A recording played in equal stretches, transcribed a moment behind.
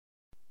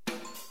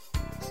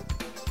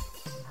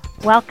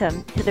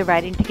Welcome to the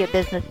Writing to Get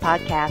Business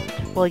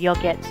podcast, where you'll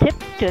get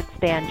tips to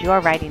expand your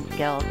writing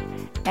skills.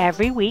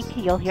 Every week,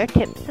 you'll hear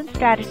tips and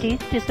strategies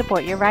to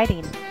support your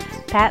writing.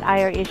 Pat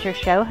Iyer is your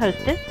show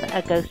hostess,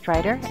 a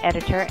ghostwriter,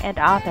 editor, and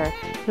author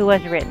who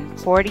has written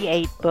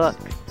 48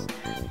 books.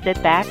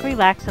 Sit back,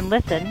 relax, and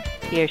listen.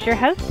 Here's your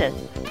hostess,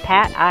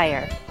 Pat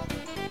Iyer.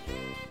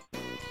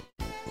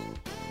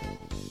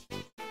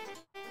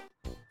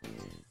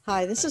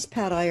 Hi, this is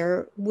Pat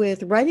Iyer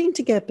with Writing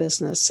to Get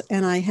Business,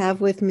 and I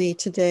have with me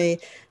today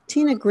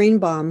Tina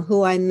Greenbaum,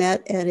 who I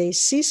met at a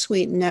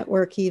C-Suite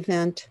Network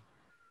event.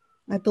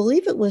 I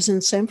believe it was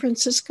in San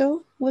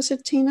Francisco. Was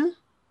it, Tina?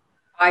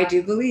 I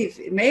do believe.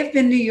 It may have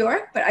been New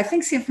York, but I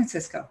think San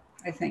Francisco,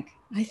 I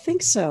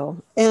think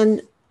so.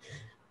 And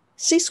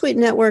C-Suite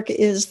Network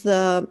is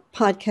the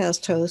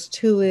podcast host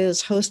who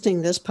is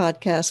hosting this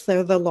podcast.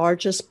 They're the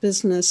largest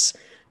business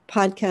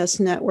podcast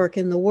network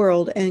in the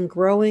world and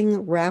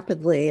growing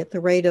rapidly at the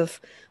rate of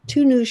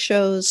 2 new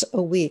shows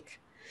a week.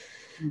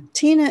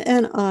 Tina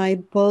and I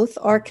both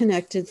are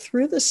connected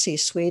through the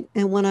C-Suite,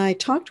 and when I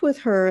talked with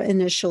her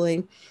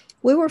initially,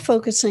 we were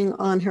focusing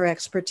on her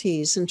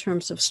expertise in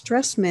terms of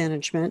stress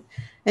management,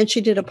 and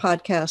she did a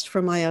podcast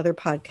for my other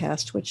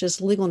podcast, which is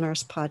Legal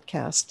Nurse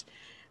Podcast.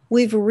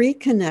 We've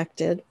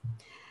reconnected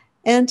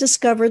and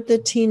discovered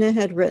that Tina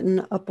had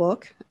written a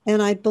book.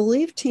 And I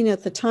believe, Tina,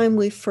 at the time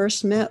we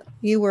first met,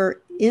 you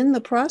were in the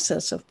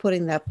process of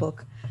putting that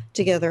book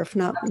together, if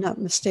not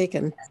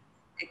mistaken.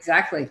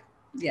 Exactly.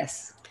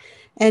 Yes.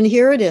 And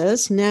here it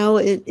is. Now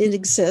it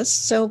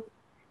exists. So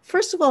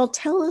first of all,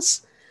 tell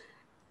us,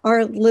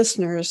 our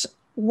listeners,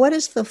 what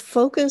is the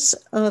focus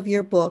of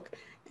your book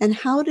and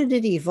how did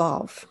it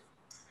evolve?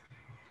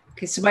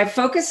 Okay, so my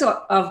focus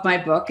of my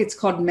book, it's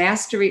called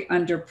Mastery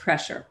Under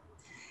Pressure.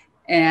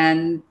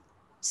 And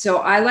so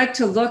I like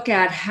to look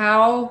at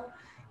how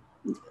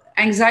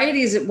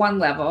anxiety is at one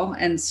level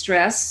and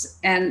stress,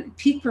 and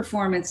peak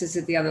performance is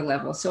at the other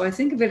level. So I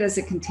think of it as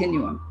a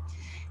continuum.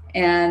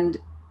 And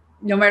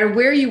no matter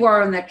where you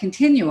are on that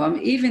continuum,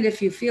 even if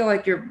you feel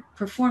like you're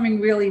performing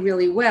really,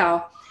 really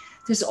well,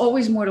 there's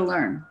always more to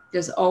learn.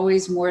 There's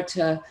always more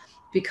to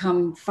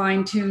become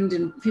fine-tuned.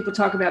 And people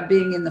talk about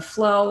being in the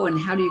flow and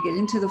how do you get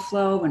into the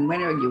flow and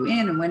when are you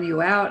in and when are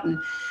you out? And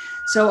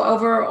so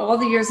over all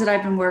the years that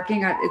I've been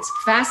working, it's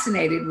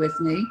fascinated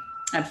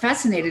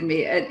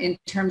me in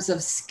terms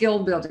of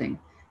skill building.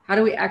 How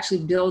do we actually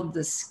build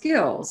the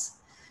skills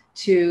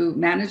to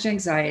manage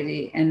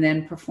anxiety and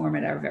then perform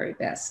at our very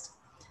best?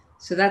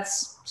 So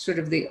that's sort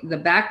of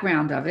the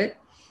background of it.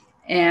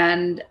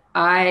 And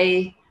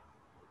I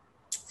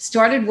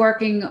started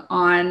working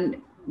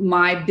on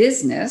my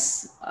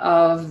business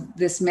of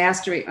this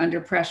mastery under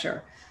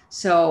pressure.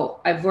 So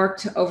I've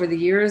worked over the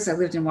years. I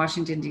lived in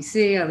Washington,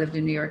 D.C. I lived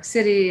in New York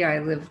City. I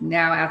live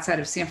now outside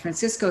of San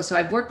Francisco. So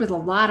I've worked with a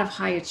lot of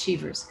high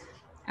achievers,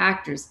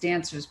 actors,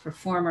 dancers,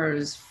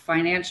 performers,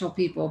 financial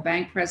people,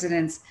 bank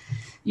presidents,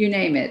 you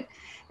name it.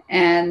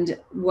 And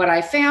what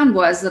I found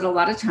was that a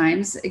lot of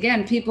times,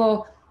 again,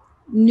 people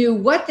knew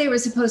what they were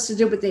supposed to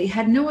do, but they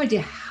had no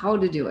idea how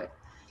to do it.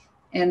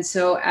 And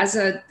so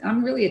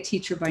I'm really a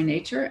teacher by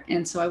nature.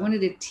 And so I wanted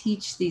to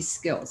teach these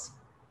skills.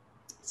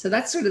 So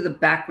that's sort of the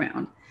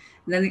background.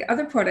 And then the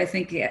other part, I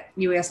think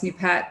you asked me,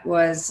 Pat,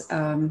 was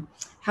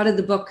how did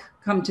the book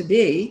come to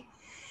be?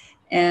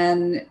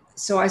 And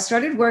so I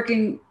started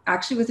working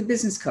actually with a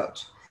business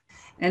coach.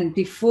 And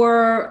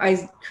before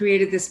I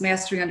created this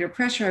Mastery Under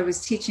Pressure, I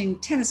was teaching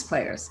tennis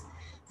players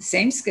the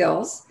same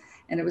skills.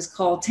 And it was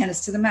called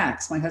Tennis to the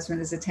Max. My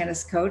husband is a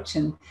tennis coach.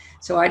 And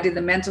so I did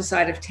the mental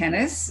side of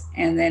tennis.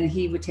 And then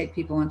he would take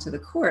people onto the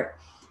court.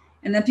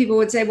 And then people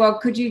would say, well,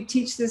 could you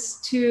teach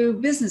this to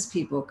business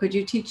people? Could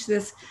you teach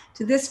this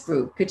to this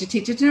group? Could you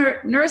teach it to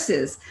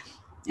nurses?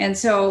 And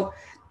so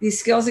these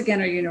skills, again,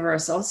 are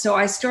universal. So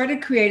I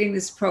started creating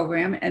this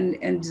program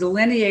and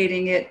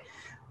delineating it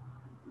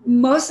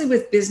mostly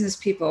with business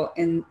people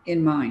in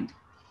mind.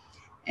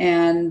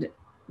 And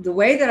the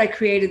way that I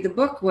created the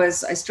book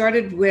was I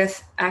started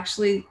with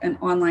actually an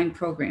online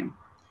program.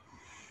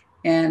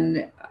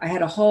 And I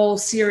had a whole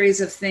series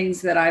of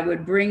things that I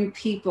would bring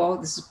people,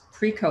 this is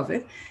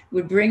pre-COVID,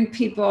 would bring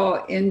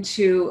people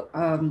into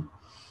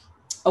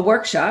a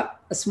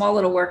workshop, a small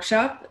little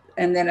workshop,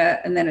 and then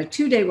a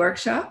 2-day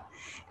workshop.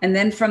 And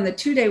then from the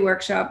 2-day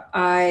workshop,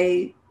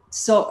 I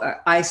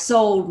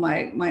sold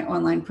my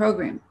online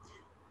program,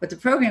 but the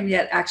program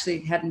yet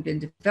actually hadn't been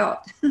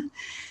developed.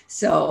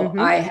 So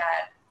I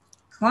had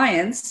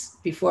clients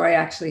before I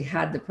actually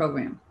had the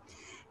program.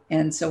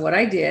 And so what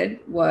I did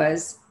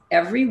was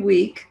every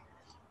week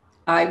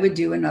I would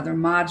do another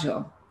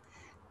module.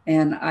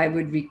 And I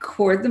would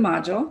record the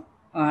module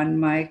on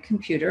my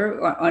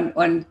computer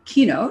on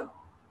Keynote.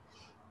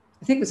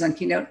 I think it was on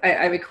Keynote.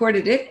 I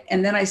recorded it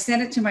and then I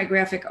sent it to my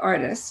graphic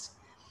artist.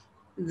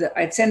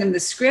 I'd send him the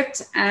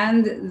script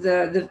and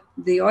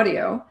the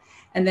audio,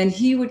 and then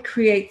he would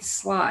create the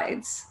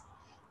slides.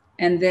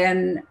 And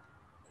then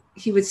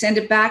he would send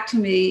it back to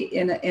me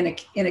in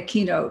a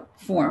Keynote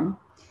form.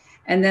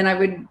 And then I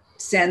would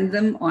send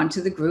them on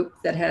to the group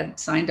that had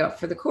signed up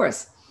for the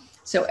course.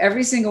 So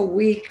every single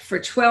week for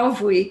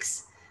 12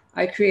 weeks,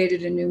 I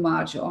created a new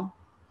module.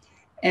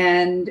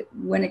 And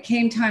when it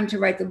came time to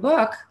write the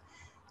book,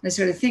 I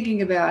started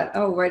thinking about,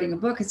 writing a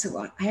book. I said,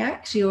 well, I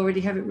actually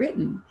already have it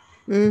written.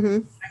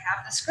 Mm-hmm. I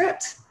have the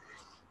script.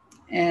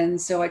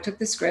 And so I took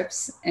the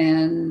scripts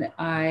and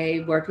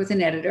I worked with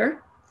an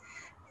editor,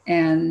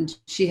 and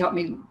she helped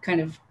me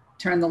kind of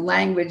turn the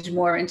language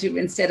more into,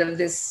 instead of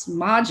this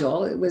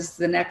module, it was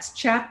the next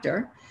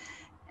chapter.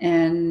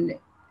 And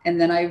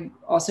then I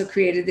also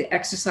created the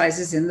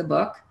exercises in the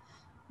book.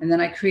 And then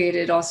I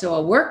created also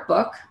a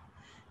workbook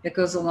that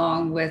goes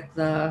along with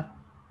the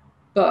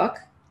book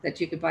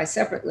that you could buy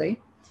separately.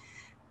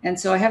 And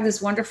so I have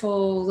this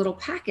wonderful little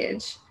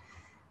package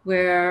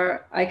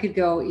where I could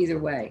go either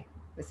way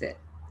with it.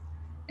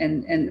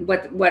 And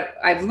what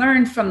I've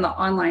learned from the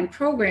online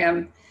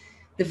program,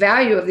 the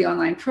value of the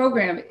online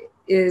program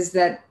is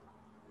that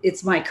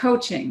it's my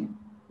coaching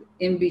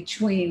in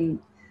between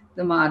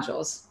the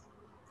modules.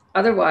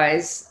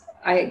 Otherwise,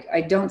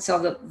 I don't sell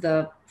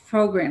the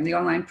program, the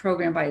online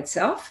program by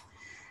itself,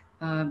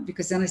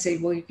 because then I say,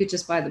 well, you could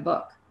just buy the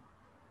book.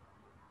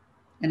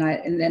 And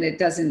then it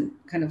doesn't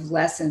kind of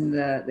lessen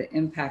the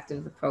impact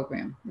of the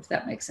program, if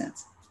that makes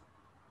sense.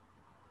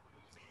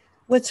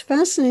 What's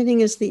fascinating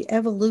is the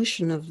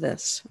evolution of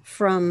this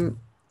from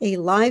a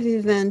live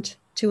event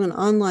to an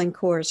online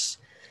course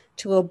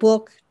to a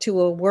book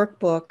to a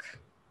workbook.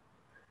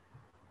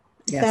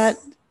 Yes. That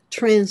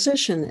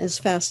transition is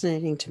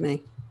fascinating to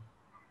me.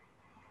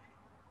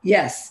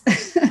 Yes.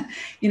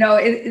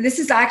 This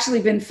has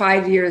actually been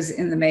 5 years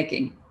in the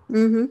making.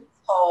 Mm-hmm.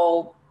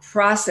 Whole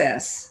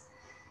process.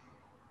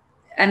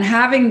 And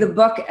having the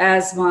book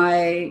as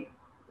my,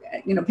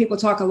 people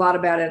talk a lot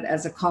about it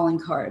as a calling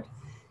card,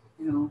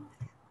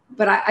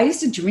 but I used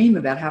to dream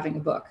about having a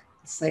book.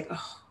 It's like,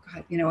 oh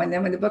God, and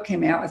then when the book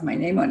came out with my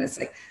name on it, it's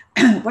like,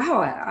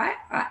 wow,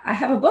 I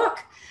have a book.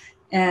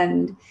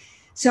 And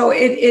so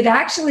it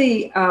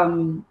actually,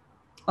 on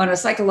a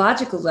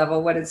psychological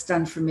level, what it's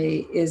done for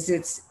me is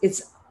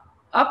it's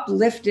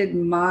uplifted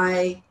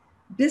my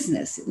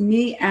business,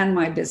 me and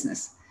my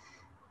business,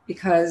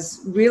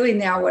 because really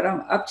now what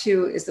I'm up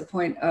to is the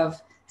point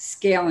of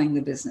scaling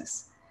the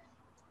business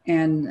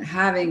and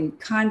having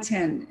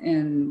content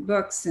and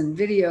books and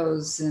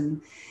videos and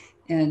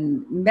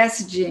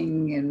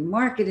messaging and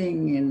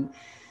marketing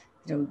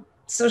and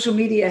social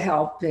media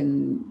help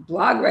and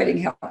blog writing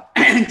help.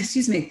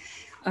 Excuse me.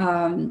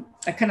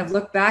 I kind of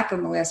look back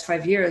on the last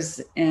 5 years,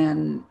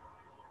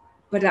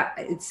 but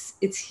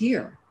it's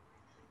here.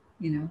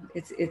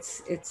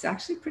 It's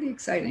actually pretty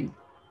exciting,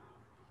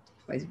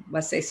 if I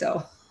must say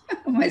so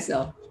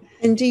myself.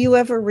 And do you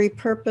ever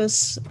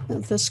repurpose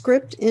the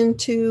script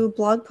into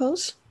blog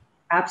posts?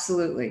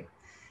 Absolutely.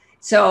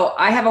 So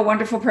I have a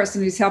wonderful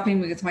person who's helping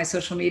me with my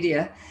social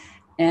media,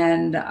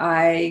 and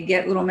I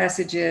get little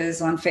messages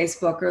on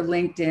Facebook or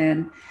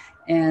LinkedIn,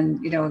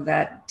 and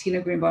that Tina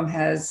Greenbaum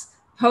has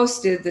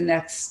posted the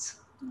next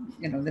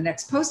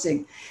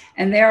posting,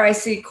 and there I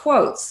see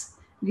quotes,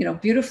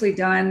 beautifully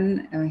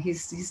done.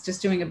 He's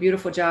just doing a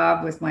beautiful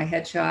job with my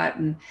headshot,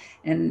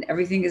 and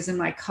everything is in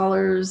my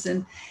colors,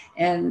 and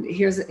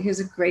here's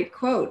a great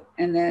quote,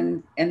 and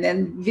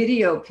then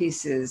video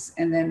pieces,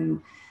 and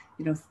then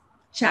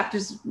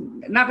chapters,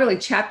 not really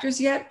chapters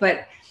yet,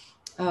 but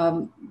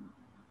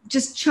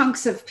just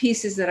chunks of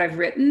pieces that I've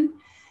written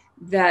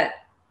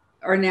that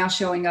are now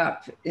showing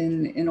up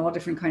in all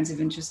different kinds of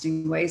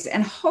interesting ways.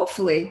 And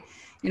hopefully,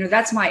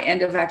 that's my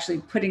end of actually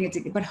putting it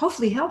together, but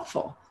hopefully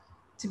helpful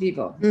to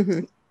people.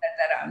 Mm-hmm.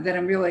 that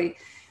I'm really,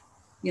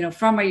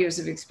 from my years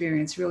of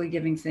experience, really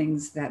giving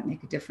things that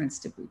make a difference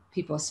to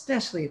people,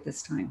 especially at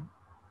this time.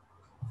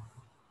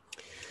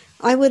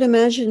 I would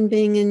imagine,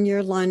 being in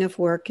your line of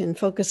work and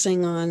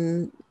focusing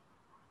on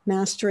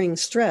mastering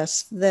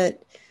stress,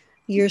 that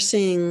you're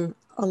seeing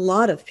a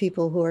lot of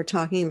people who are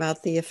talking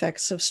about the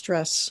effects of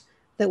stress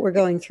that we're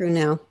going through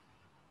now.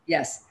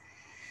 Yes.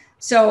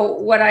 So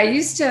what I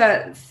used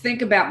to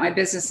think about my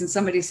business, and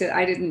somebody said,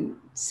 I didn't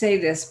say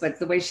this, but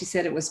the way she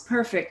said it was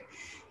perfect.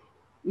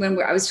 When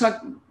I was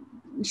talking,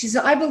 she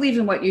said, I believe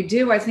in what you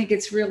do. I think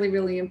it's really,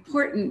 really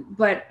important.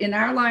 But in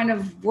our line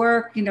of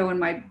work, in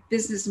my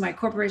business, my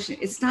corporation,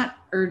 it's not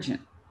urgent.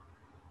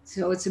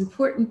 So it's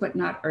important, but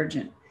not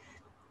urgent.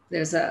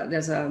 There's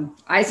a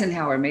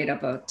Eisenhower made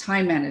up a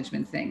time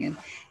management thing.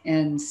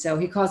 And so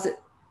he calls it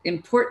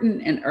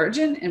important and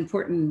urgent,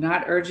 important,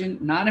 not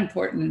urgent, not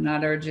important and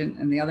not urgent.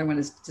 And the other one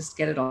is just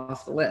get it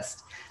off the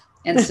list.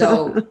 And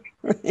so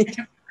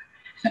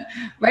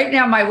right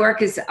now my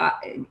work is,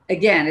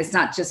 again, it's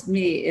not just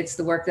me, it's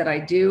the work that I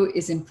do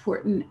is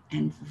important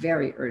and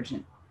very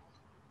urgent.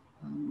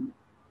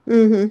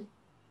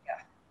 Yeah.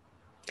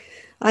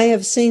 I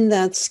have seen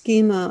that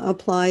schema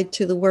applied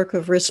to the work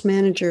of risk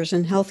managers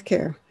in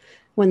healthcare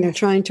when they're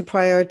trying to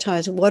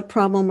prioritize what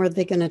problem are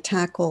they going to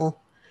tackle.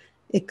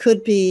 It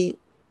could be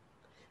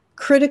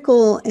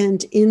critical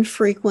and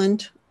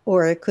infrequent,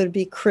 or it could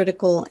be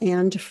critical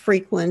and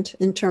frequent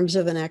in terms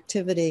of an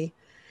activity.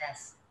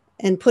 Yes.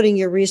 And putting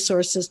your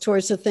resources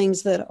towards the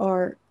things that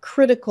are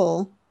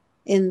critical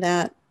in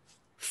that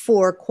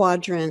 4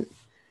 quadrant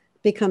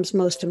becomes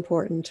most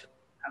important.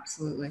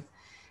 Absolutely.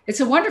 It's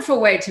a wonderful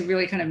way to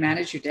really kind of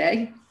manage your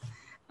day.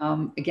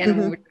 Again,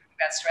 when we're talking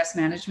about stress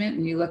management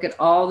and you look at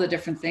all the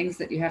different things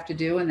that you have to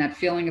do and that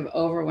feeling of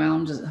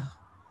overwhelmed is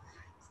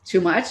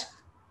too much,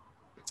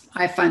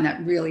 I find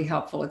that really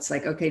helpful. It's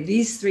like, okay,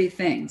 these 3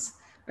 things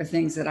are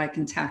things that I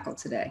can tackle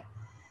today.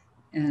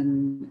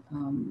 And,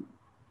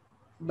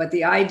 but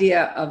the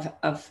idea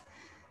of,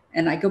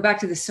 and I go back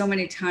to this so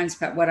many times,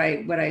 Pat, what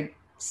I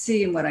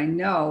see and what I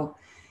know,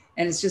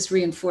 and it's just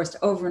reinforced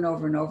over and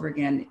over and over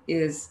again,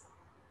 is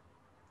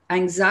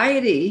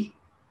anxiety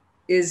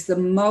is the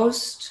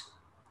most,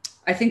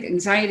 I think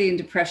anxiety and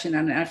depression,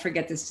 and I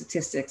forget the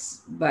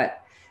statistics,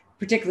 but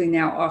particularly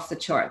now off the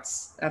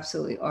charts,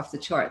 absolutely off the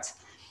charts.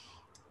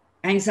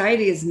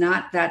 Anxiety is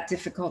not that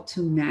difficult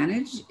to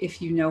manage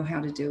if you know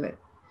how to do it.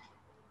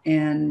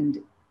 And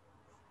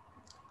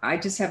I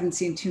just haven't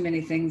seen too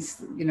many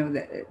things, you know,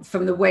 that,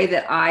 from the way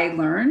that I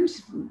learned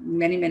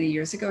many, many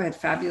years ago. I had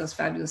fabulous,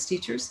 fabulous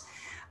teachers,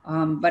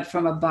 but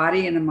from a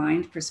body and a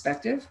mind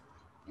perspective,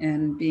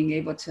 and being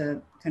able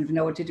to kind of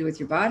know what to do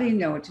with your body,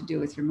 know what to do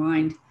with your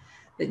mind,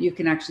 that you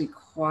can actually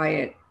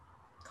quiet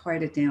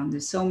it down.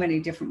 There's so many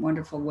different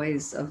wonderful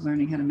ways of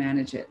learning how to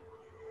manage it,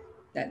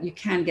 that you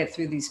can get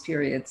through these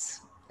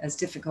periods, as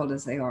difficult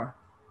as they are.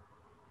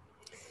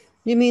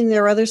 You mean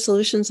there are other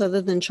solutions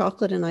other than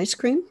chocolate and ice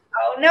cream?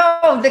 Oh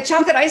no, the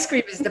chocolate ice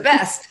cream is the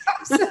best.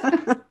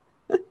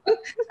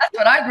 That's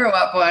what I grew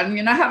up on.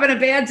 You're not having a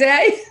bad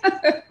day?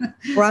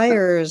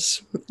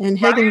 Breyers and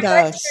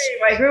Haagen-Dazs.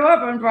 I grew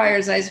up on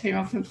Breyers ice cream.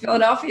 I'm from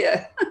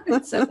Philadelphia.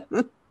 So.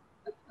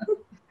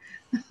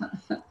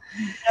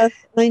 Yes,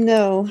 I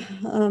know,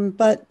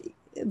 but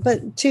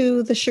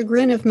to the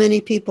chagrin of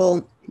many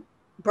people,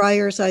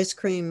 Breyers ice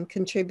cream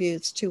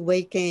contributes to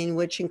weight gain,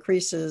 which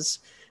increases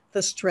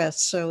the stress.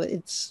 So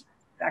it's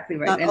exactly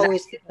right. Not and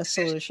always the best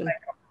solution.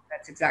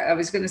 That's exactly. I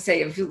was going to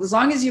say, as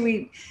long as you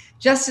eat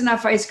just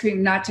enough ice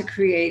cream not to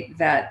create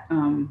that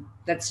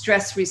that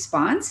stress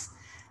response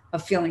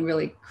of feeling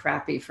really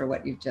crappy for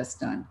what you've just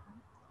done.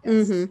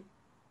 Yes.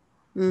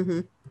 Mm-hmm.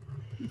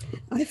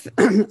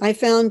 Mm-hmm. I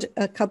found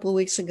a couple of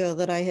weeks ago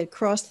that I had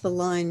crossed the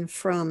line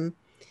from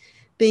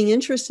being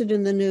interested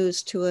in the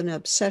news to an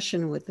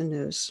obsession with the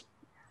news.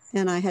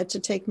 And I had to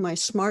take my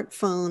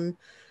smartphone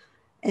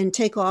and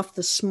take off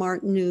the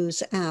Smart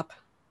News app,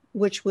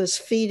 which was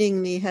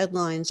feeding me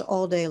headlines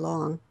all day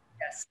long,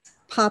 yes,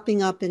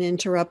 popping up and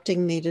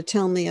interrupting me to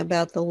tell me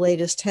about the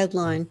latest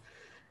headline.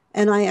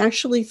 And I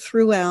actually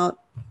threw out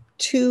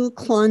 2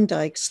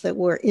 Klondikes that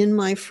were in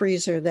my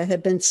freezer that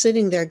had been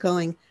sitting there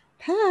going,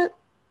 Pat,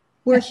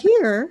 we're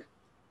here.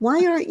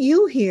 Why aren't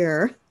you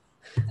here?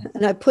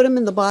 And I put them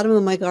in the bottom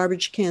of my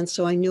garbage can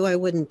so I knew I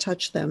wouldn't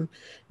touch them.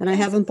 And I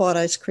haven't bought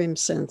ice cream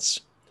since.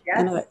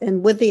 yes.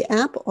 And with the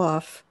app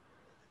off,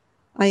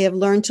 I have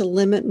learned to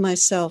limit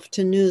myself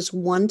to news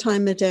 1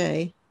 time a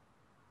day,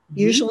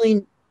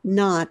 usually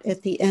not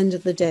at the end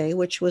of the day,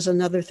 which was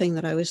another thing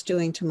that I was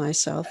doing to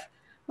myself.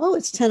 Oh,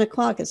 it's 10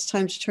 o'clock. It's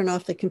time to turn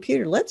off the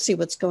computer. Let's see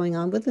what's going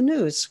on with the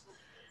news.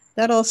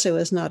 That also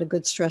is not a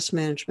good stress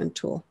management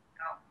tool.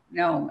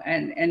 No,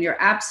 and you're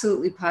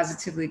absolutely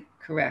positively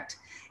correct.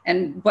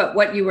 But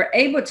what you were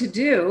able to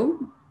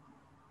do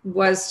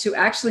was to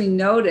actually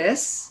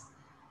notice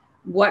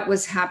what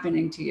was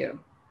happening to you.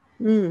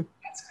 Mm.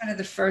 That's kind of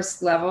the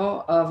first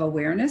level of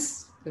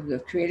awareness,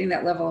 of creating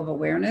that level of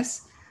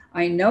awareness.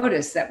 I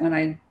noticed that when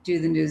I do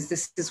the news,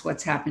 this is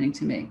what's happening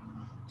to me.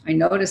 I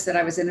noticed that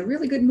I was in a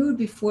really good mood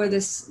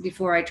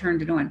before I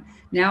turned it on.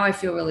 Now I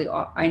feel really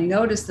off. I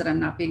noticed that I'm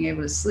not being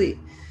able to sleep.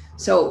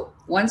 So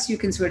once you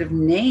can sort of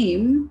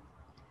name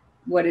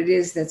what it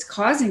is that's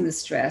causing the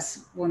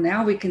stress, well,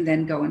 now we can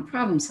then go and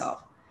problem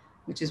solve,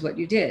 which is what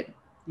you did.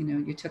 You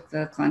know, you took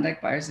the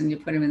Klondike bars and you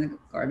put them in the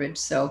garbage.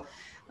 So,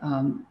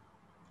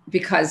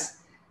 because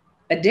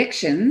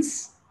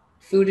addictions,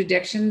 food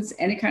addictions,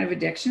 any kind of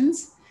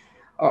addictions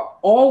are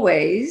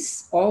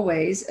always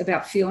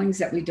about feelings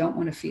that we don't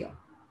want to feel.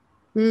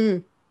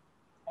 Mm.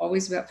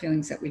 Always about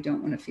feelings that we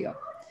don't want to feel.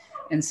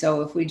 And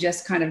so if we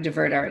just kind of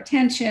divert our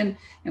attention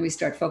and we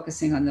start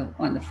focusing on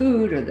the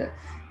food or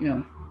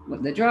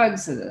the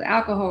drugs or the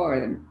alcohol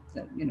or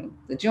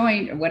the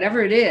joint or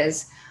whatever it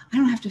is, I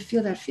don't have to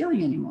feel that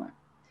feeling anymore.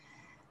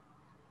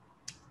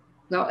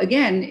 Well,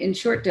 again, in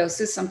short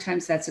doses,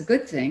 sometimes that's a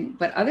good thing,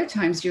 but other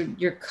times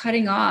you're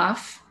cutting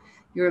off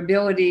your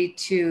ability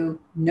to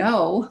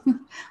know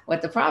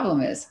what the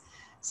problem is.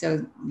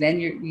 So then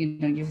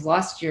you've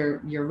lost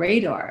your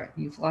radar,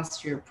 you've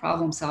lost your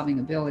problem-solving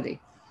ability.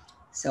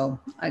 So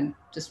I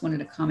just wanted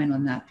to comment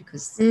on that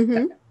because that's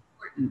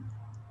important.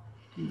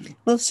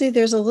 Well, see,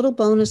 there's a little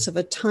bonus of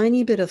a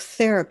tiny bit of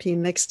therapy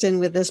mixed in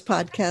with this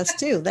podcast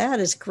too.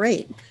 That is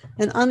great.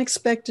 An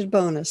unexpected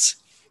bonus.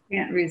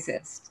 Can't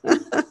resist.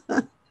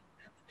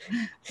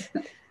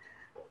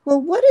 Well,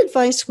 what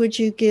advice would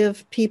you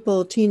give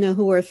people, Tina,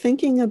 who are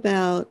thinking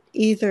about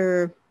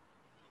either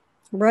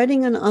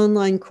writing an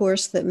online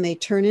course that may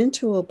turn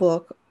into a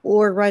book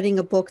or writing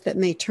a book that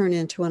may turn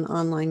into an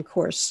online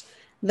course?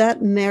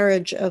 that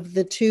marriage of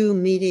the two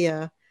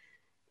media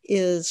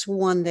is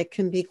one that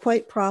can be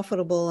quite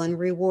profitable and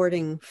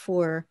rewarding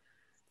for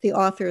the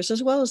authors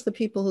as well as the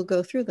people who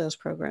go through those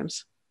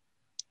programs.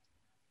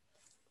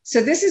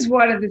 So this is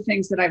one of the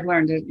things that I've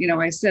learned.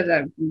 I said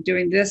I'm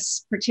doing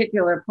this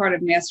particular part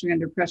of Mastering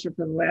Under Pressure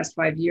for the last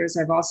 5 years.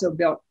 I've also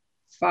built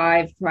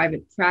 5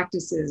 private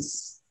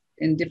practices,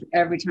 and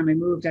every time I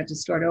moved, I had to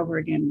start over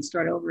again and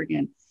start over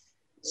again.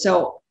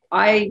 So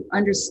I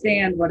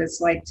understand what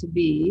it's like to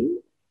be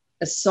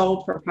a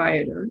sole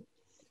proprietor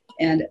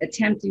and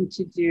attempting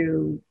to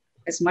do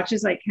as much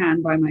as I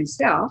can by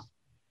myself,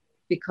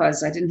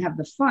 because I didn't have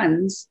the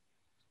funds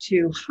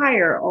to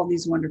hire all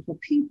these wonderful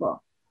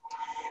people.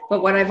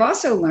 But what I've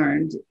also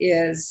learned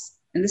is,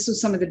 and this was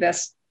some of the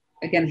best,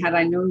 again, had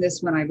I known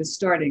this when I was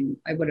starting,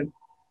 I would have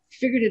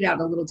figured it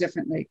out a little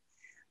differently.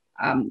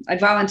 I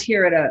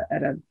volunteer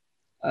at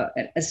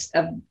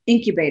a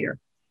incubator,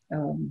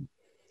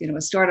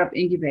 a startup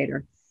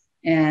incubator.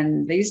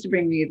 And they used to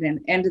bring me at the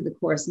end of the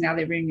course. Now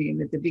they bring me in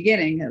at the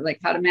beginning, like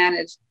how to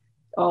manage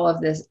all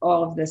of this,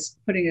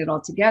 putting it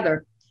all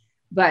together.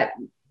 But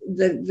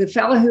the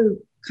fellow who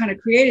kind of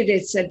created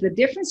it said the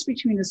difference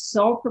between a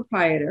sole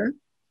proprietor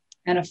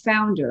and a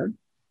founder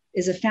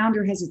is a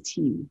founder has a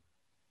team.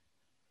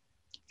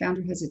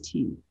 Founder has a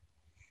team.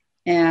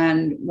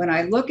 And when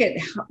I look at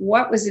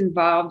what was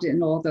involved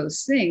in all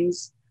those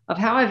things, of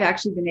how I've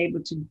actually been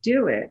able to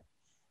do it.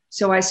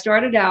 So I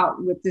started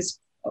out with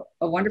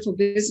a wonderful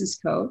business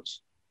coach.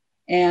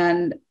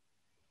 And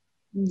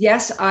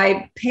yes,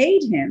 I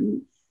paid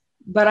him,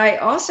 but I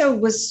also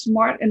was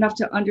smart enough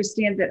to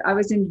understand that I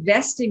was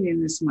investing in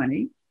this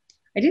money.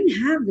 I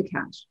didn't have the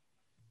cash.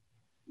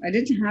 I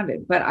didn't have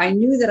it, but I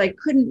knew that I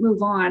couldn't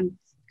move on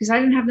because I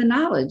didn't have the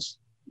knowledge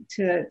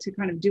to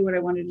kind of do what I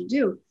wanted to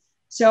do.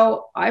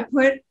 So I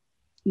put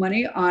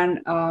money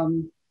on,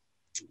 an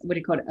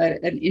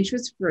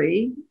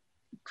interest-free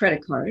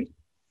credit card,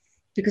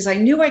 because I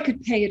knew I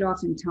could pay it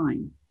off in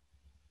time.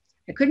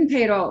 I couldn't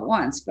pay it all at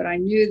once, but I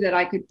knew that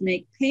I could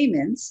make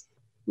payments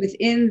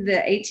within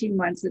the 18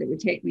 months that it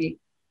would take me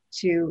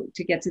to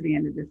get to the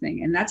end of the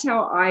thing. And that's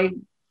how I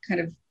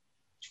kind of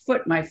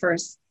foot my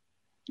first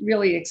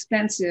really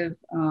expensive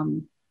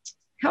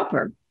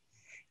helper.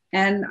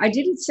 And I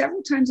did it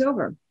several times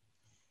over,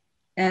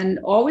 and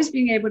always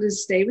being able to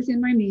stay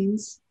within my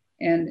means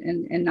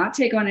and not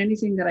take on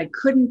anything that I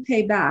couldn't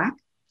pay back.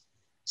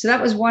 So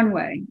that was one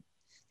way.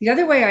 The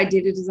other way I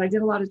did it is I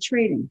did a lot of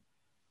trading.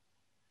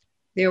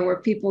 There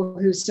were people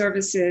whose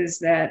services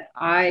that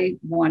I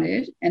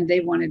wanted and they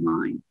wanted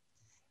mine.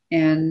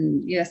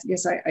 And yes,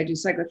 I do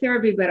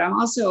psychotherapy, but I'm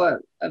also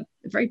a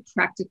very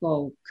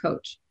practical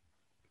coach.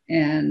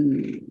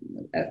 And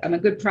I'm a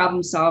good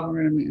problem solver,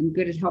 and I'm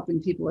good at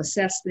helping people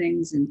assess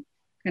things and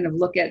kind of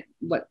look at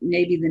what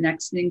may be the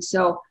next thing.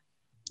 So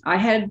I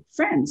had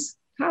friends,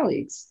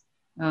 colleagues,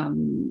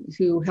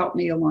 who helped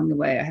me along the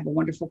way. I have a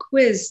wonderful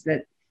quiz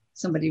that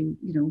somebody,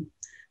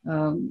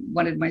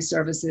 wanted my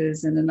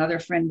services, and another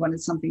friend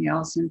wanted something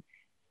else. And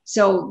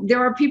so there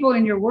are people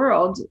in your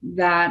world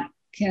that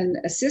can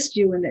assist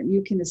you and that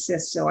you can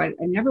assist. So I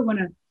never want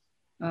to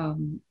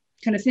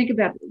kind of think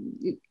about,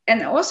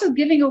 and also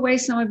giving away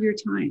some of your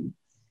time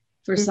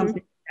for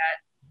something that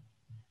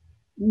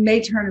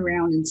may turn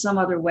around in some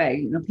other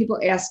way. People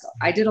ask,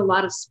 I did a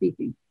lot of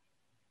speaking,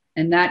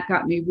 and that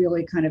got me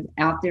really kind of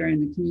out there in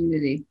the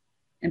community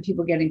and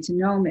people getting to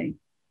know me.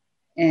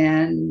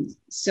 And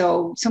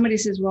so somebody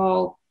says,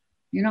 well,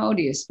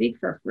 do you speak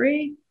for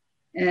free?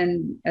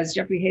 And as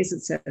Jeffrey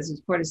Hazlett says,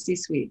 as part of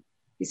C-Suite,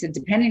 he said,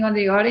 depending on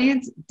the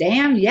audience,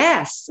 damn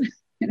yes,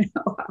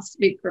 I'll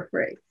speak for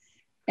free.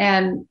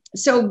 And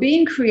so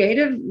being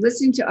creative,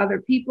 listening to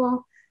other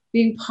people,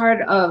 being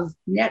part of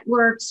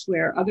networks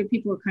where other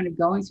people are kind of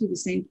going through the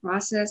same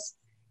process.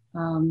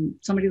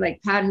 Somebody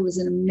like Pat, who was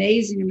an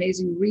amazing,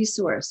 amazing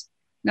resource,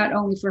 not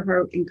only for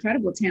her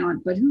incredible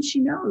talent, but who she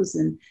knows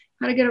and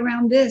how to get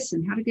around this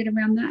and how to get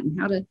around that and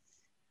how to,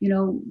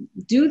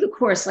 do the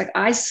course. Like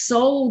I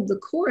sold the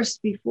course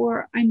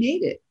before I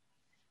made it.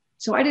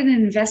 So I didn't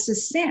invest a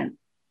cent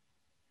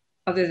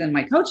other than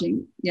my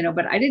coaching,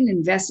 but I didn't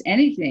invest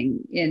anything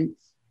in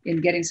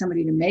getting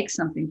somebody to make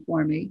something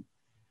for me,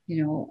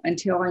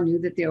 until I knew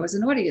that there was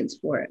an audience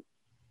for it.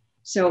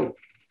 So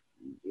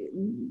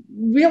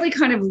really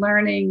kind of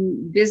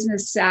learning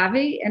business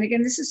savvy. And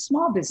again, this is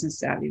small business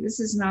savvy. This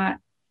is not,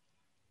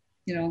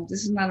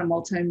 a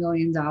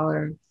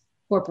multi-million-dollar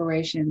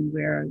corporation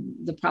where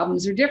the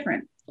problems are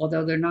different,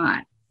 although they're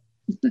not,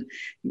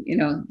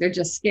 they're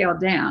just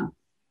scaled down.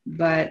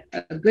 But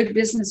a good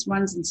business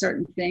runs in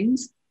certain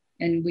things,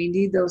 and we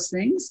need those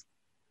things.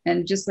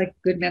 And just like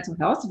good mental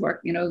health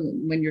work,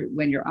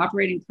 when you're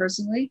operating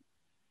personally,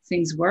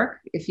 things work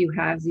if you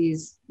have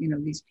these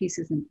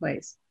pieces in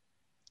place.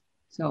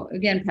 So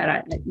again,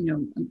 Pat,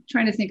 I'm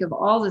trying to think of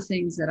all the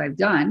things that I've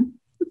done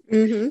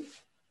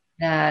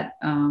that,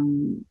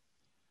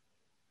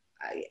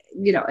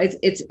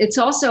 it's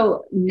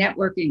also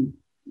networking,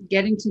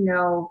 getting to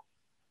know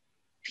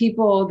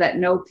people that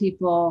know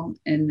people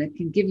and that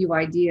can give you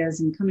ideas,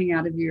 and coming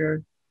out of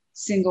your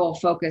single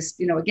focused,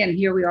 again,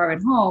 here we are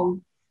at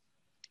home.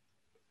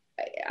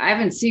 I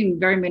haven't seen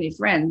very many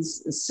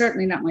friends,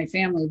 certainly not my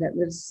family that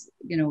lives,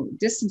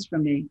 distance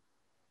from me,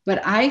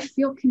 but I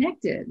feel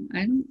connected.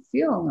 I don't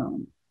feel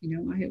alone.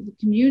 I have a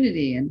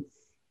community,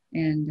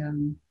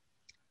 and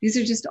these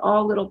are just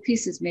all little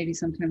pieces maybe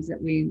sometimes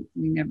that we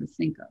never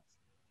think of.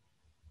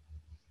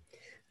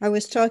 I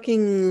was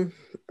talking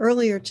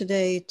earlier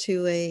today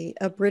to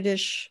a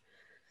British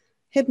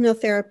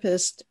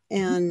hypnotherapist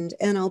and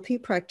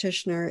NLP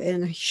practitioner,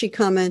 and she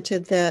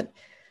commented that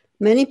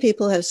many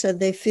people have said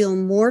they feel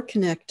more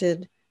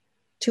connected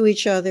to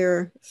each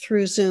other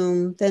through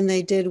Zoom than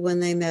they did when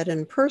they met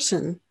in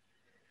person.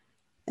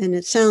 And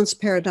it sounds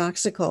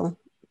paradoxical.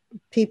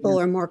 People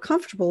are more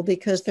comfortable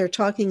because they're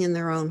talking in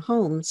their own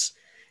homes,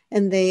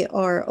 and they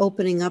are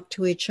opening up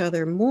to each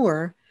other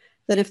more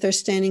than if they're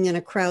standing in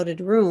a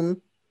crowded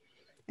room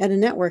at a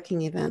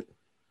networking event.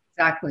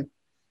 Exactly.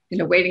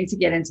 Waiting to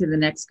get into the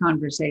next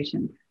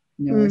conversation,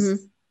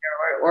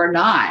 or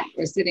not,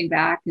 or sitting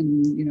back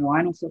and,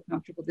 I don't feel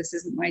comfortable. This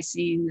isn't my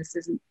scene. This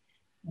isn't.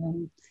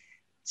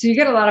 So you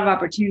get a lot of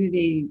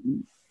opportunity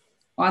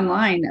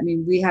online. I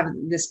mean, we have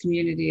this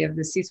community of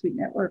the C-Suite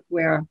Network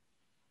where,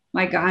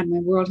 my God, my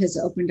world has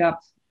opened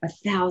up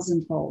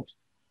 1,000-fold.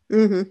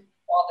 Mm-hmm.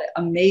 All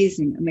the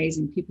amazing,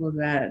 amazing people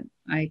that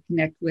I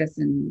connect with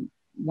and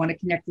want to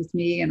connect with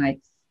me. And I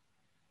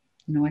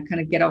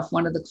kind of get off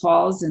one of the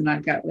calls and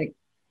I've got like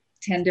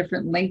 10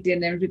 different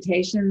LinkedIn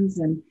invitations,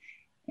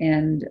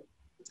 and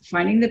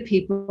finding the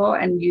people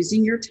and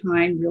using your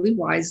time really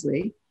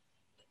wisely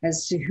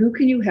as to who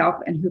can you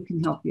help and who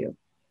can help you.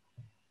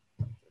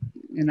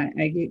 And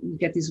I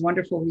get these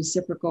wonderful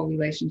reciprocal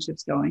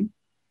relationships going,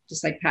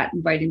 just like Pat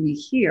invited me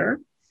here.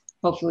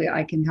 Hopefully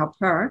I can help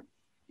her,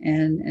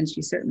 and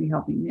she's certainly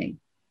helping me.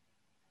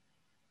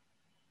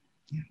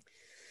 Yeah.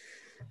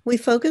 We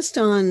focused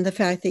on the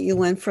fact that you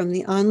went from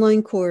the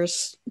online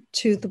course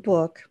to the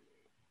book.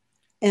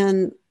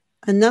 And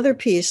another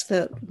piece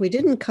that we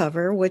didn't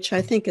cover, which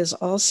I think is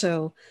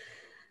also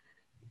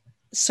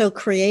so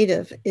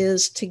creative,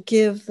 is to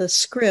give the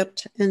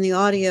script and the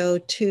audio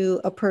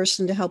to a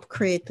person to help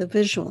create the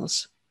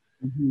visuals.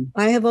 Mm-hmm.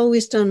 I have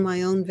always done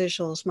my own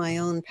visuals, my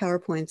own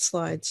PowerPoint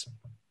slides.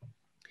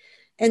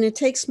 And it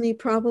takes me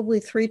probably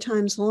 3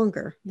 times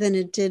longer than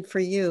it did for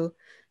you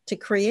to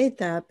create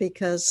that,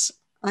 because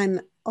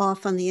I'm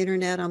off on the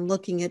internet, I'm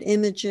looking at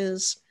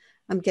images,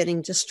 I'm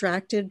getting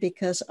distracted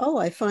because,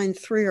 I find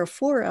 3 or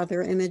 4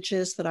 other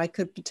images that I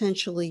could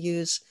potentially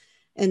use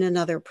in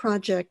another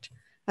project.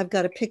 I've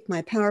got to pick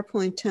my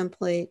PowerPoint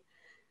template.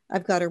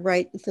 I've got to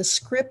write the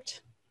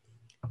script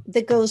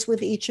that goes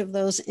with each of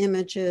those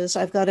images.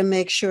 I've got to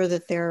make sure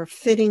that they're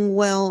fitting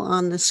well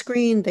on the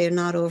screen. They're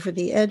not over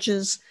the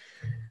edges.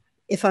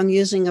 If I'm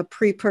using a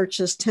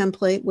pre-purchased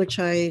template, which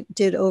I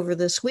did over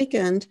this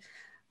weekend,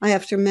 I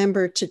have to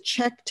remember to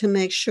check to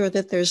make sure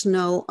that there's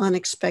no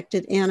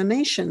unexpected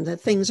animation,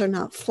 that things are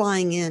not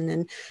flying in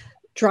and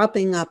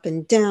dropping up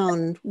and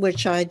down,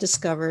 which I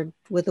discovered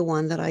with the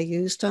one that I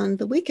used on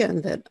the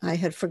weekend, that I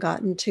had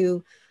forgotten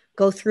to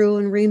go through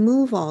and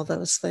remove all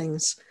those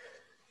things.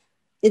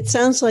 It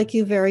sounds like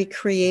you very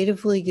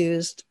creatively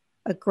used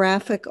a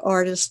graphic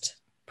artist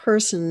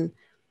person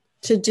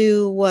to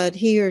do what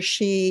he or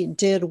she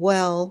did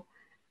well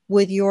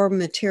with your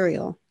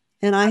material.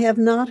 And I have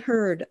not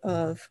heard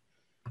of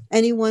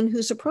anyone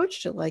who's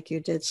approached it like you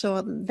did.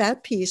 So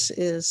that piece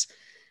is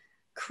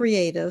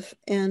creative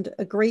and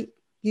a great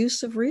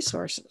use of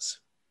resources.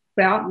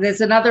 Well,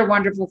 there's another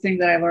wonderful thing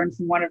that I learned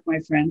from one of my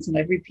friends, and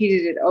I've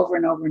repeated it over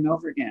and over and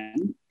over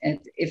again. And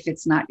if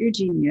it's not your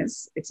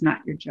genius, it's not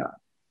your job.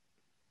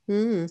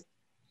 Genius,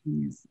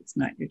 it's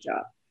not your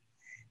job.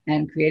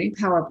 And creating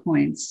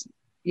PowerPoints,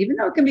 even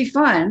though it can be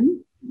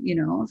fun,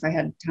 if I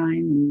had time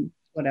and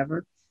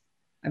whatever,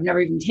 I've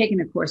never even taken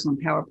a course on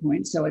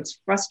PowerPoint, so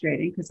it's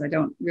frustrating because I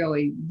don't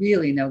really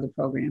know the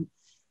program.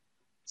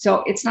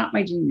 So it's not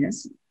my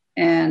genius.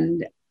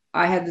 And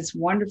I had this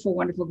wonderful,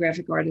 wonderful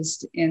graphic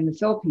artist in the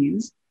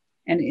Philippines.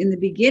 And in the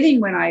beginning,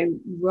 when I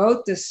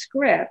wrote the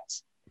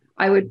script,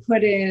 I would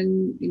put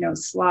in,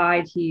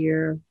 slide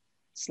here,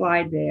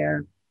 slide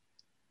there.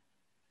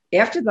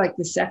 After like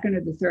the second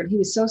or the third, he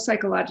was so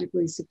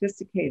psychologically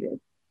sophisticated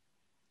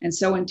and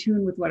so in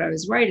tune with what I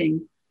was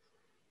writing,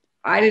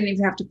 I didn't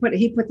even have to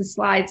he put the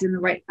slides in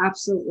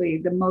absolutely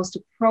the most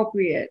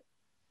appropriate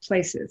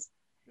places.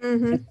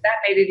 Mm-hmm. And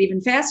that made it even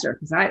faster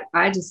because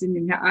I just didn't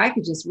even I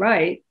could just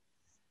write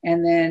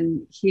and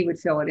then he would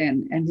fill it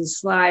in. And his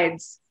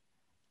slides,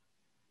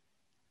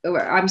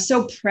 I'm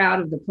so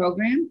proud of the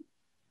program.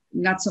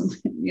 Not so,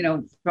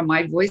 from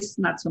my voice,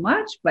 not so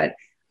much, but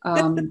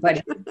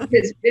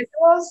his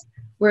visuals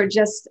were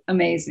just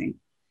amazing.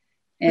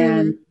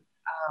 And,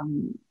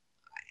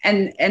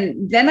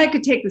 and then I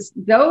could take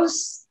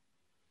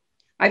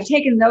I've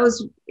taken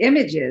those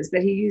images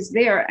that he used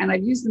there and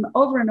I've used them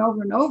over and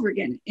over and over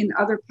again in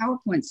other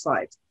PowerPoint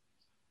slides.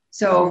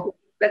 So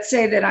let's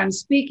say that I'm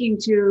speaking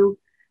to,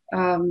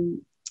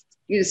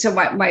 so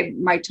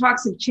my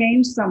talks have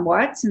changed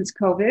somewhat since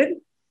COVID,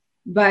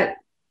 but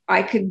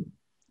I could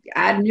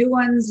add new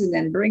ones and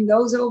then bring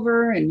those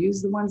over and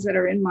use the ones that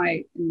are in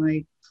my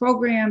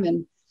program.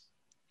 And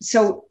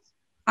so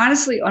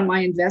honestly, on my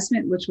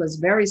investment, which was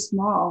very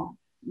small,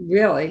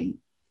 really,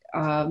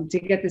 to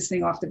get this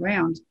thing off the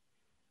ground,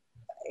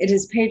 it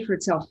has paid for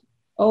itself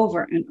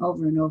over and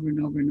over and over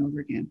and over and over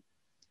again.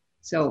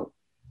 So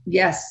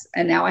yes,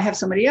 and now I have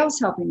somebody else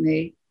helping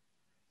me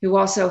who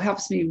also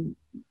helps me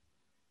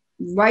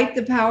write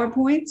the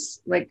PowerPoints.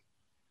 Like,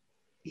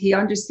 he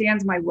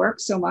understands my work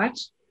so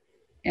much,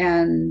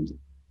 and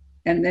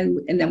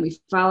then we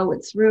follow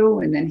it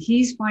through, and then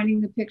he's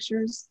finding the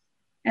pictures,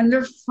 and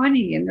they're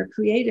funny and they're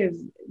creative.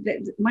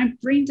 My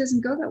brain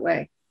doesn't go that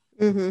way.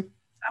 Mm-hmm.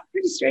 I'm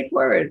pretty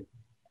straightforward.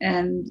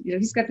 And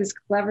he's got this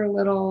clever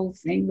little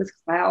thing with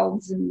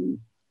clouds, and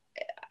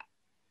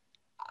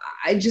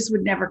it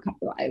would never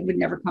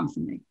come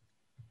from me.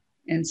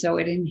 And so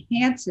it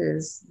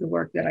enhances the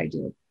work that I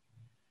do.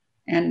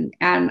 And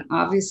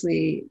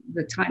obviously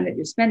the time that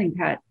you're spending,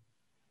 Pat,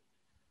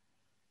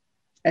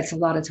 that's a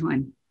lot of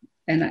time.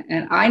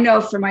 And I know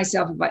for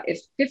myself, if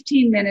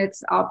 15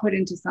 minutes I'll put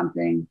into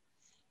something,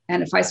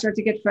 and if I start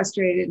to get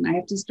frustrated and I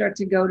have to start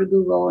to go to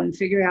Google and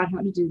figure out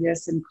how to do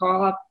this and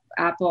call up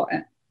Apple,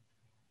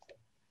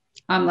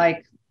 I'm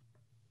like,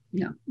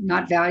 no,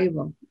 not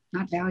valuable.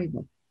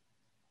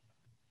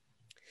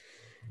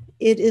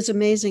 It is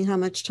amazing how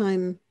much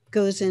time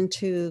goes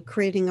into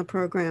creating a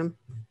program.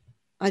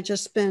 I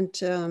just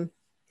spent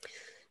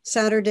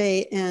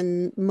Saturday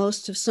and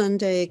most of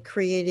Sunday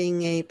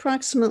creating a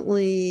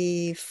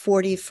approximately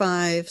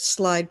 45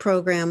 slide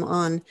program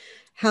on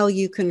how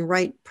you can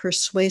write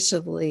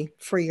persuasively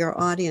for your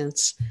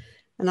audience.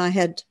 And I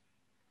had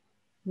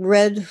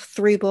read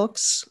 3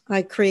 books.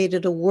 I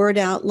created a word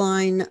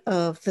outline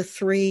of the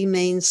 3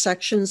 main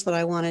sections that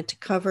I wanted to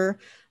cover.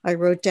 I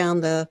wrote down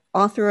the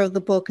author of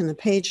the book and the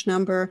page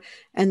number,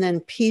 and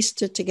then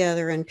pieced it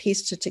together and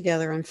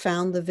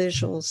found the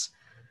visuals.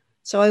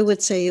 So I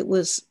would say it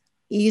was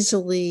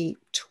easily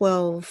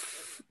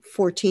 12,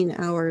 14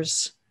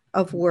 hours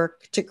of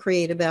work to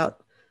create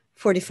about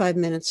 45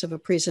 minutes of a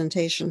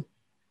presentation.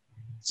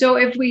 So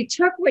if we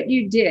took what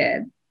you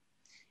did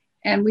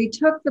and we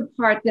took the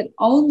part that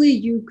only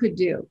you could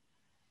do,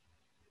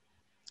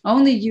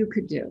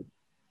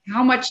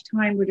 how much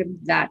time would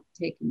have that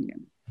taken you?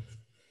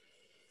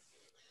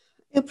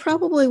 It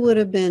probably would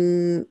have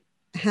been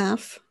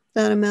half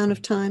that amount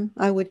of time,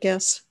 I would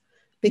guess,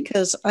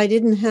 because I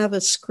didn't have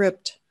a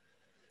script.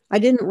 I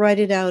didn't write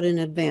it out in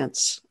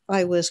advance.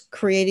 I was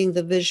creating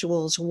the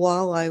visuals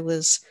while I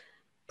was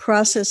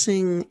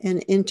processing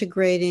and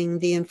integrating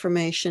the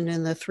information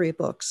in the 3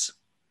 books.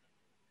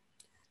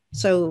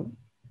 So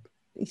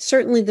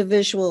certainly the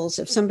visuals,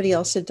 if somebody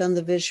else had done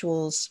the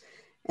visuals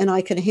and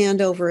I could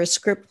hand over a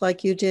script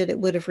like you did, it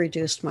would have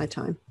reduced my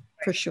time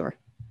for sure.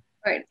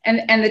 Right.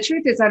 And the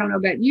truth is, I don't know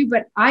about you,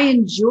 but I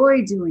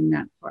enjoy doing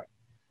that part.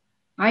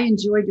 I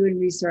enjoy doing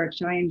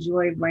research. I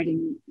enjoy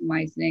writing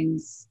my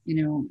things,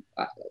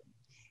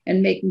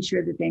 and making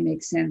sure that they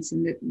make sense,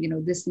 and that,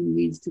 this thing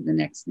leads to the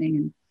next thing.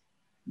 And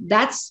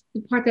that's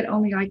the part that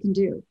only I can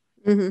do.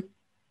 Mm-hmm.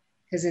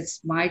 Because it's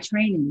my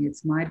training,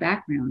 it's my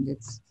background,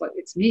 it's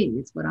me,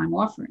 it's what I'm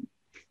offering.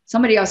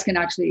 Somebody else can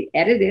actually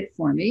edit it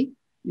for me,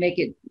 make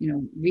it,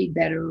 read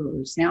better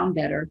or sound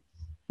better.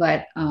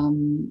 But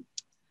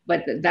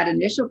that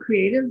initial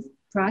creative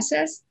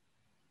process,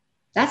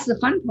 that's the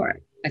fun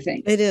part, I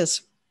think. It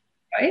is.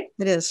 Right?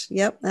 It is.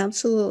 Yep,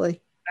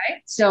 absolutely.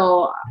 Right.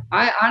 So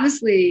I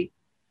honestly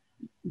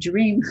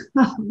dream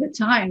of the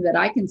time that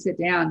I can sit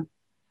down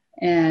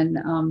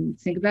and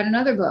think about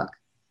another book.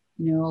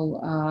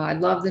 I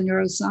love the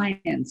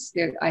neuroscience.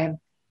 I have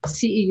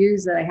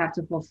CEUs that I have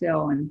to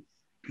fulfill, and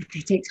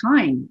they take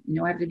time.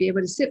 I have to be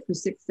able to sit for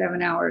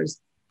 6-7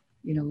 hours,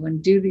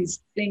 and do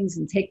these things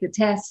and take the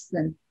tests.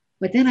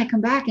 But then I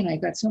come back and I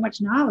got so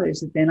much knowledge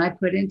that then I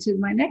put into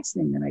my next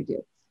thing that I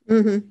do.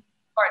 Mm-hmm.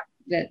 Part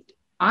that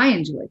I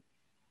enjoy.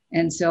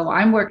 And so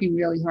I'm working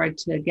really hard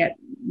to get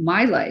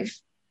my life,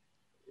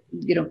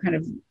 kind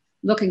of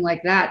looking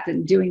like that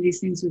and doing these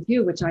things with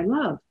you, which I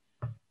love.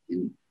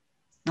 And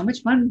how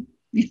much fun,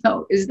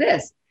 is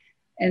this?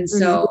 And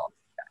so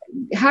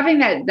having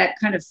that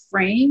kind of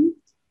frame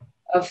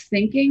of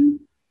thinking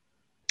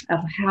of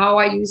how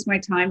I use my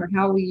time, or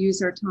how we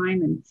use our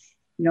time, and,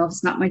 if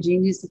it's not my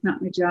genius, it's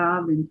not my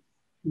job. And,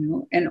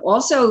 and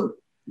also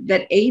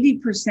that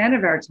 80%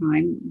 of our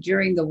time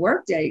during the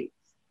workday,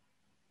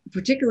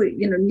 particularly,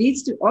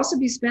 needs to also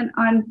be spent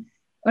on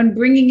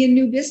bringing in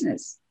new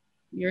business.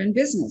 You're in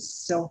business.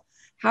 So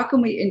how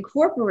can we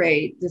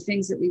incorporate the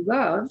things that we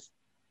love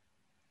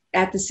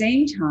at the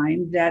same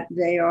time that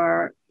they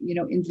are,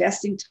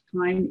 investing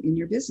time in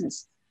your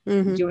business,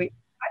 doing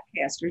a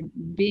podcast or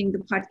being the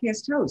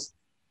podcast host,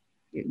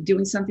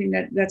 doing something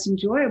that's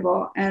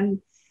enjoyable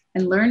and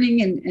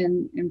learning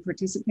and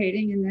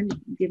participating, and then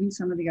giving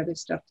some of the other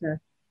stuff to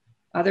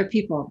other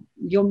people.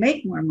 You'll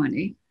make more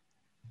money,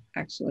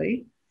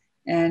 actually,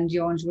 and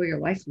you'll enjoy your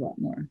life a lot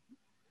more,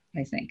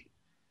 I think.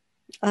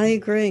 I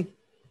agree.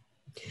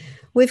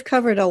 We've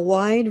covered a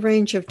wide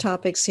range of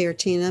topics here,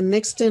 Tina,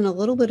 mixed in a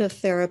little bit of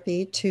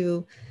therapy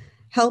to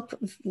help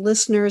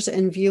listeners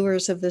and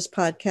viewers of this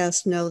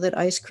podcast know that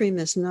ice cream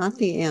is not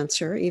the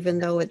answer, even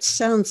though it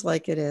sounds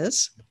like it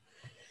is.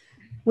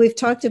 We've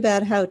talked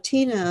about how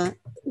Tina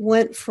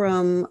went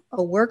from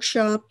a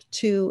workshop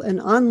to an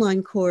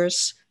online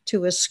course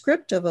to a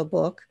script of a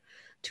book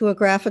to a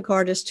graphic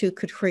artist who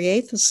could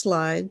create the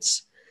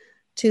slides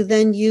to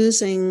then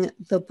using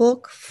the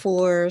book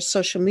for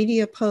social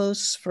media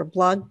posts, for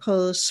blog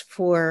posts,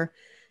 for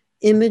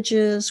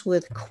images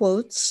with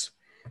quotes,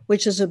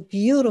 which is a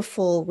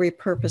beautiful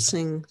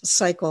repurposing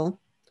cycle.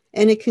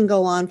 And it can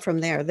go on from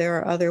there. There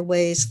are other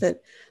ways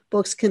that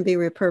books can be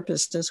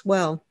repurposed as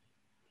well.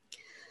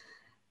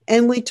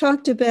 And we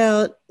talked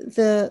about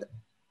the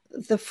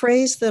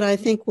phrase that I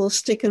think will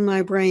stick in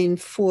my brain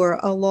for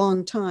a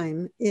long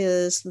time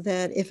is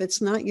that if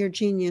it's not your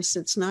genius,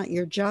 it's not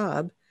your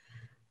job.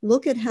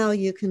 Look at how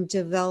you can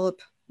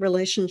develop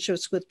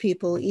relationships with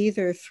people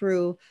either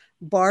through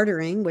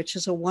bartering, which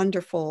is a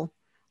wonderful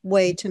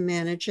way to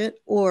manage it,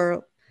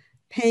 or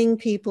paying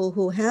people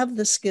who have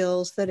the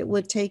skills that it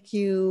would take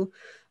you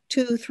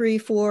 2, 3,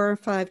 4,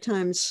 5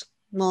 times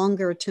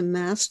longer to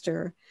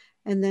master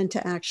and then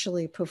to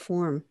actually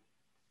perform.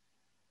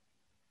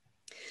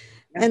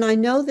 Yeah. And I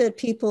know that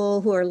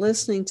people who are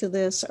listening to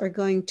this are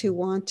going to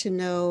want to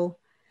know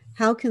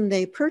how can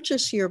they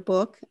purchase your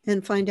book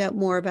and find out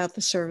more about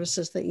the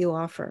services that you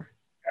offer.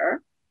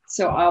 Sure.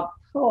 So I'll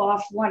pull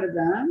off one of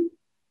them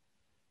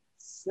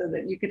so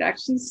that you could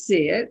actually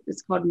see it.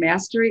 It's called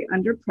Mastery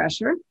Under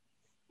Pressure.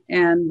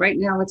 And right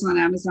now it's on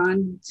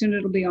Amazon. Soon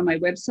it'll be on my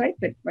website,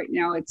 but right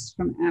now it's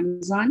from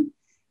Amazon.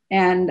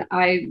 And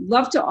I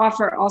love to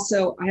offer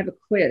also, I have a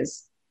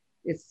quiz.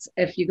 It's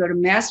if you go to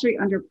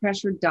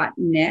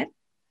masteryunderpressure.net,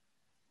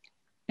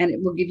 and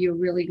it will give you a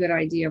really good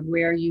idea of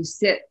where you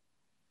sit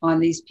on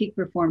these peak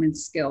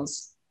performance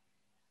skills.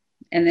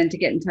 And then to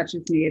get in touch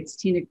with me, it's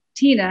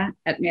Tina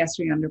at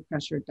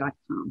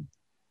masteryunderpressure.com.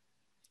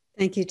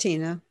 Thank you,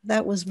 Tina.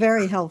 That was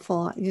very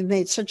helpful. You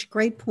made such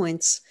great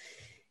points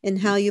in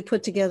how you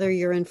put together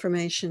your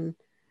information.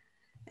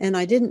 And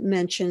I didn't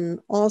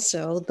mention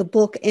also the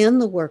book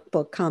and the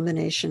workbook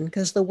combination,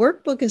 because the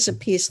workbook is a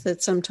piece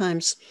that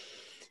sometimes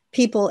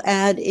people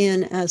add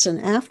in as an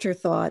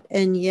afterthought,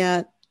 and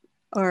yet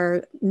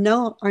our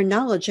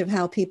knowledge of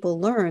how people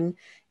learn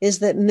is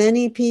that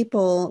many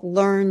people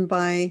learn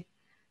by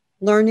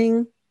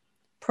learning,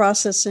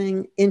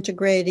 processing,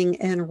 integrating,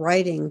 and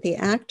writing. The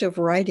act of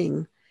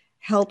writing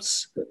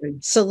helps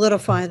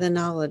solidify the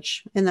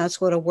knowledge, and that's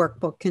what a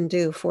workbook can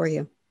do for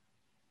you.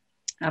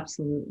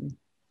 Absolutely.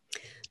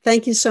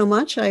 Thank you so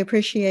much. I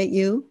appreciate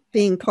you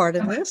being part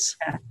of this.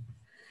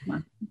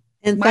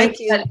 And thank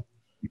you.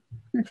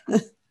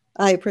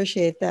 I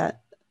appreciate that.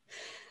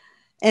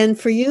 And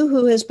for you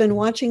who has been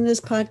watching this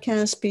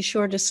podcast, be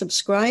sure to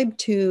subscribe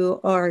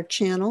to our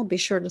channel. Be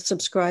sure to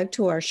subscribe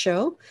to our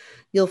show.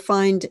 You'll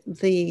find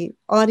the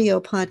audio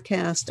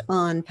podcast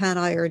on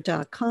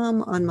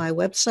patiyer.com on my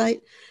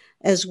website,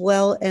 as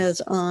well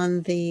as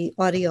on the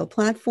audio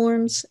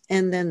platforms.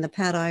 And then the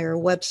Pat Iyer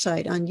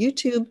website on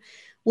YouTube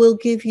will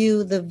give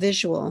you the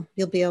visual.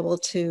 You'll be able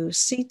to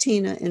see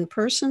Tina in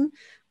person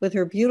with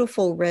her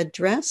beautiful red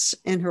dress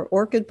and her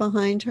orchid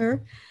behind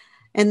her.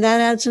 And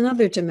that adds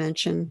another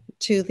dimension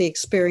to the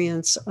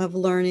experience of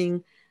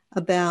learning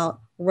about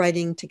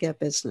writing to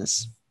get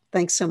business.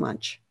 Thanks so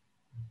much.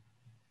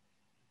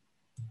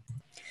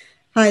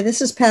 Hi,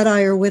 this is Pat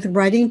Iyer with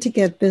Writing to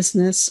Get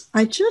Business.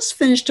 I just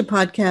finished a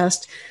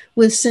podcast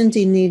with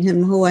Cindy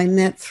Needham, who I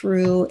met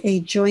through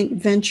a joint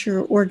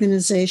venture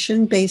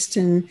organization based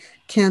in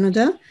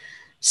Canada.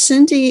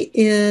 Cindy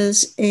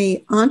is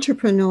an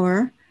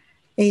entrepreneur,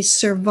 a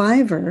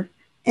survivor,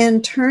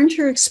 and turned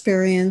her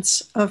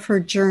experience of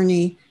her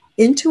journey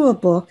into a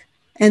book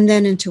and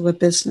then into a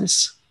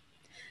business.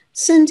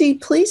 Cindy,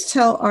 please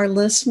tell our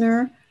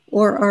listener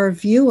or our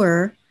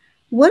viewer,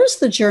 what is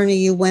the journey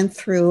you went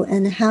through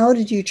and how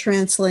did you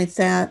translate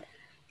that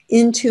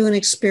into an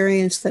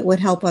experience that would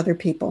help other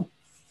people?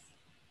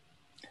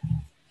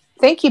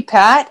 Thank you,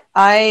 Pat.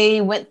 I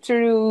went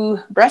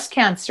through breast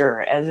cancer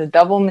as a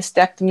double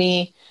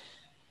mastectomy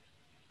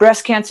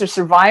breast cancer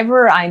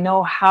survivor. I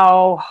know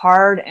how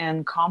hard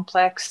and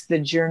complex the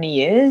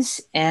journey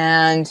is.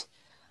 And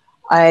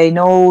I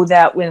know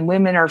that when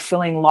women are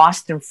feeling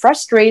lost and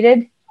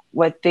frustrated,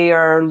 what they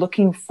are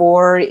looking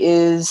for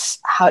is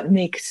how to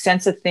make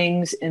sense of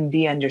things and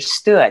be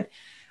understood.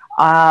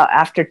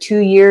 After 2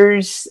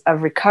 years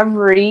of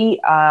recovery,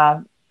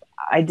 I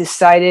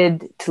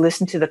decided to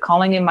listen to the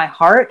calling in my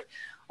heart.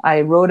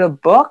 I wrote a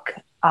book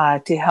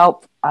to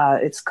help.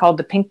 It's called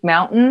The Pink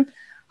Mountain: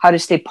 How to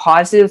Stay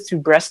Positive Through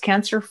Breast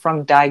Cancer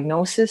from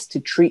Diagnosis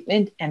to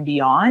Treatment and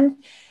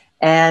Beyond.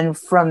 And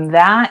from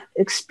that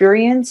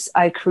experience,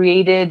 I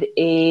created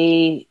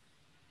a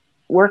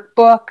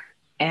workbook,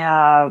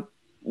 a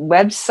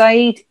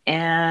website,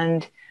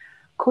 and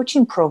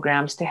coaching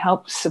programs to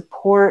help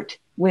support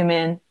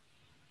women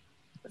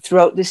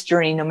throughout this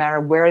journey, no matter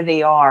where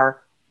they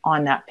are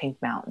on that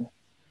pink mountain.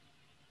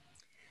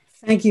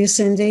 Thank you,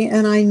 Cindy.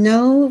 And I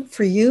know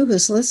for you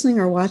who's listening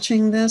or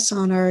watching this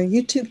on our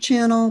YouTube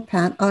channel,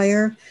 Pat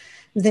Iyer,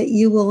 that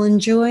you will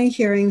enjoy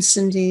hearing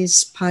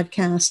Cindy's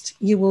podcast.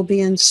 You will be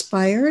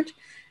inspired.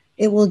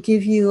 It will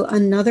give you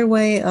another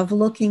way of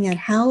looking at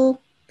how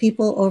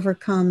people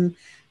overcome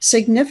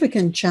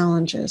significant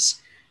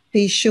challenges.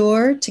 Be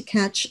sure to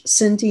catch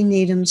Cindy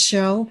Needham's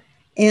show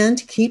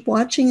and keep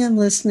watching and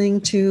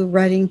listening to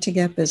Writing to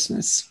Get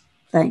Business.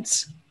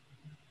 Thanks.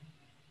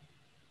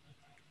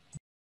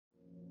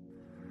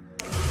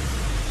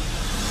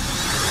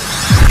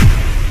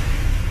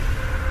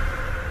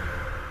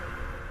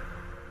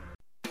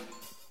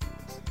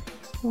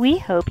 We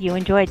hope you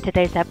enjoyed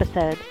today's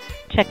episode.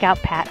 Check out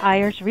Pat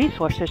Iyer's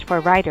resources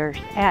for writers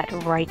at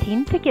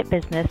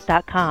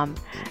writingtogetbusiness.com.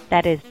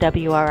 That is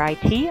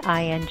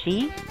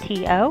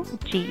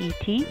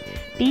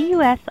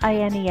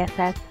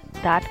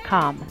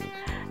writingtogetbusiness.com.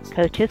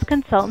 Coaches,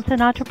 consultants,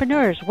 and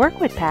entrepreneurs work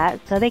with Pat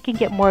so they can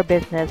get more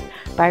business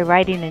by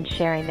writing and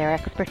sharing their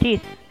expertise.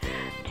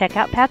 Check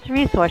out Pat's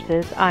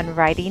resources on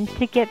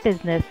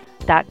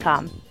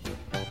writingtogetbusiness.com.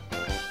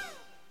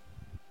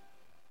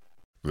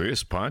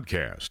 This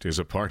podcast is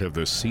a part of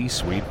the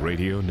C-Suite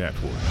Radio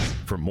Network.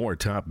 For more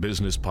top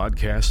business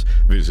podcasts,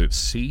 visit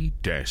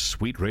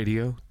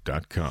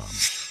c-suiteradio.com.